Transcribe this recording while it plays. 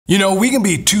You know, we can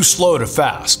be too slow to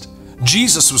fast.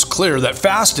 Jesus was clear that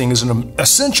fasting is an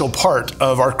essential part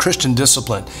of our Christian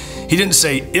discipline. He didn't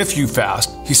say if you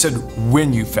fast, he said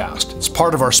when you fast. It's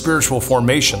part of our spiritual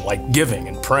formation, like giving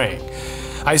and praying.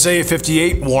 Isaiah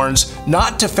 58 warns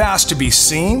not to fast to be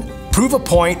seen, prove a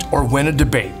point, or win a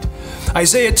debate.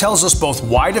 Isaiah tells us both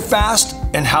why to fast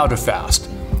and how to fast.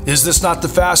 Is this not the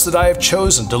fast that I have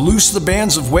chosen, to loose the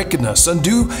bands of wickedness,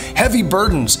 undo heavy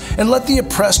burdens, and let the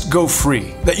oppressed go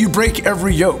free, that you break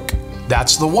every yoke?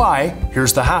 That's the why.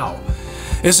 Here's the how.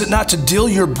 Is it not to deal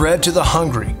your bread to the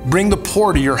hungry, bring the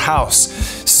poor to your house,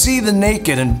 see the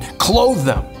naked and clothe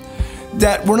them?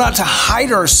 That we're not to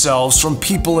hide ourselves from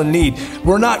people in need.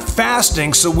 We're not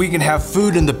fasting so we can have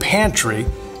food in the pantry.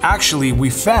 Actually,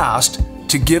 we fast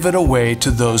to give it away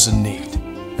to those in need.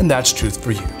 And that's truth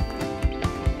for you.